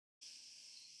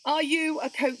Are you a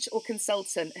coach or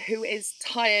consultant who is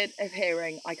tired of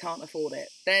hearing, I can't afford it?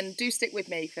 Then do stick with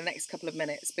me for the next couple of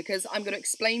minutes, because I'm going to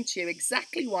explain to you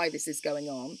exactly why this is going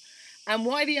on and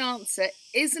why the answer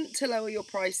isn't to lower your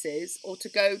prices or to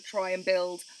go try and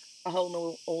build a whole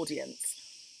new audience.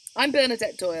 I'm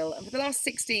Bernadette Doyle, and for the last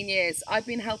 16 years, I've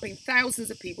been helping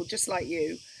thousands of people just like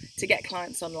you to get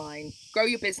clients online, grow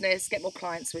your business, get more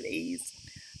clients with ease.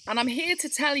 And I'm here to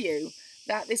tell you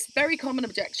that this very common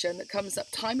objection that comes up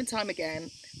time and time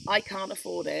again, I can't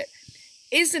afford it,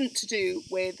 isn't to do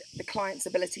with the client's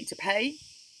ability to pay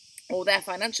or their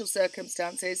financial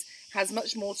circumstances, has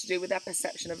much more to do with their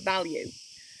perception of value.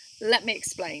 Let me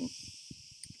explain.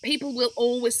 People will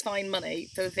always find money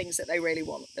for the things that they really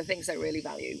want, the things they really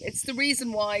value. It's the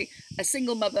reason why a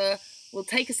single mother will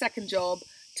take a second job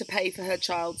to pay for her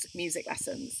child's music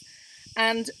lessons.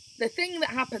 And the thing that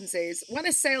happens is when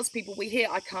as salespeople we hear,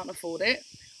 I can't afford it,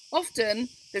 often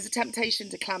there's a temptation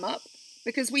to clam up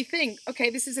because we think,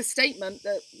 okay, this is a statement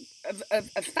that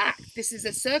of fact, this is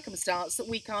a circumstance that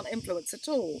we can't influence at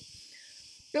all.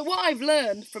 But what I've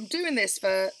learned from doing this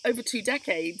for over 2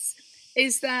 decades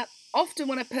is that often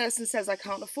when a person says I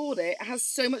can't afford it, it has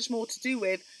so much more to do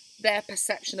with their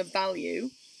perception of value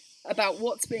about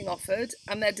what's being offered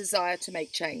and their desire to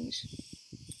make change.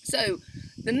 So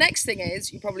the next thing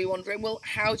is, you're probably wondering, well,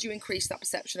 how do you increase that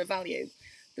perception of value?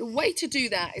 The way to do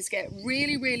that is get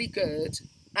really, really good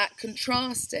at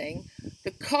contrasting the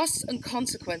costs and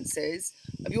consequences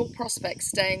of your prospects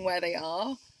staying where they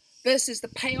are versus the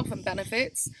payoff and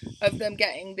benefits of them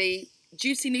getting the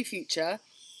juicy new future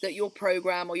that your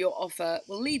program or your offer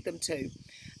will lead them to.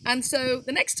 And so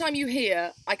the next time you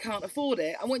hear, I can't afford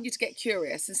it, I want you to get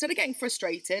curious. Instead of getting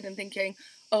frustrated and thinking,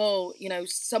 oh,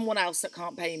 someone else that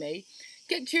can't pay me,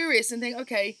 get curious and think,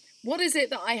 okay, what is it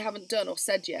that I haven't done or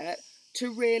said yet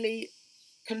to really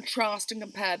contrast and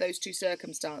compare those two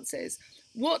circumstances?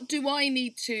 What do I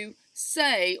need to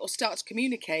say or start to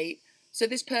communicate so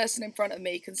this person in front of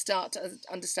me can start to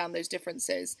understand those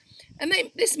differences? And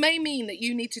this may mean that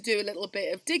you need to do a little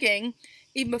bit of digging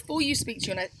even before you speak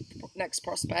to your next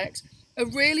prospect,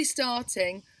 of really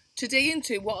starting to dig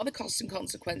into what are the costs and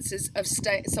consequences of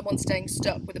someone staying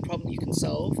stuck with a problem you can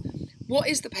solve. What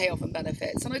is the payoff and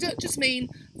benefits? And I don't just mean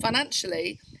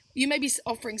financially. You may be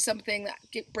offering something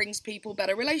that brings people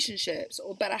better relationships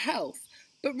or better health,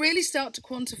 but really start to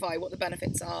quantify what the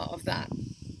benefits are of that.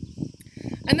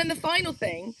 And then the final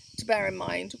thing to bear in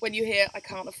mind when you hear I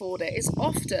can't afford it is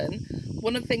often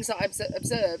one of the things that I've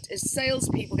observed is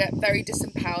salespeople get very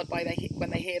disempowered when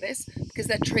they hear this because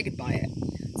they're triggered by it.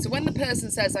 So when the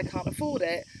person says I can't afford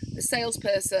it, the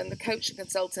salesperson, the coach and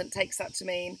consultant takes that to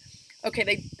mean,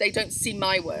 okay, they don't see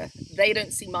my worth, they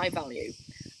don't see my value,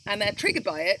 and they're triggered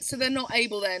by it, so they're not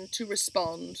able then to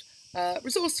respond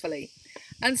resourcefully.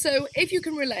 And so if you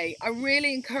can relate, I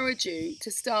really encourage you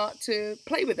to start to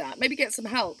play with that, maybe get some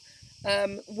help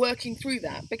working through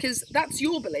that, because that's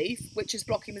your belief, which is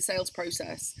blocking the sales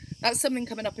process. That's something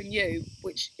coming up in you,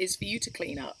 which is for you to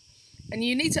clean up. And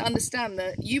you need to understand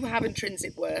that you have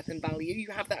intrinsic worth and value.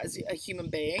 You have that as a human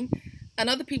being, and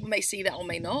other people may see that or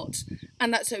may not,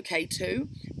 and that's okay too,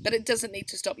 but it doesn't need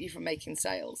to stop you from making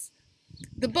sales.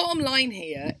 The bottom line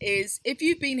here is if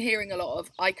you've been hearing a lot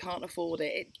of I can't afford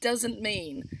it, it doesn't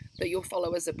mean that your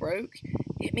followers are broke.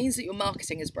 It means that your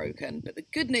marketing is broken. But the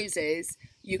good news is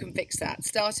you can fix that,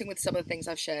 starting with some of the things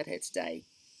I've shared here today.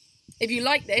 If you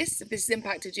like this, if this has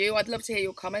impacted you, I'd love to hear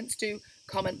your comments. Do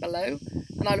comment below,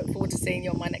 and I look forward to seeing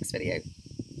you on my next video.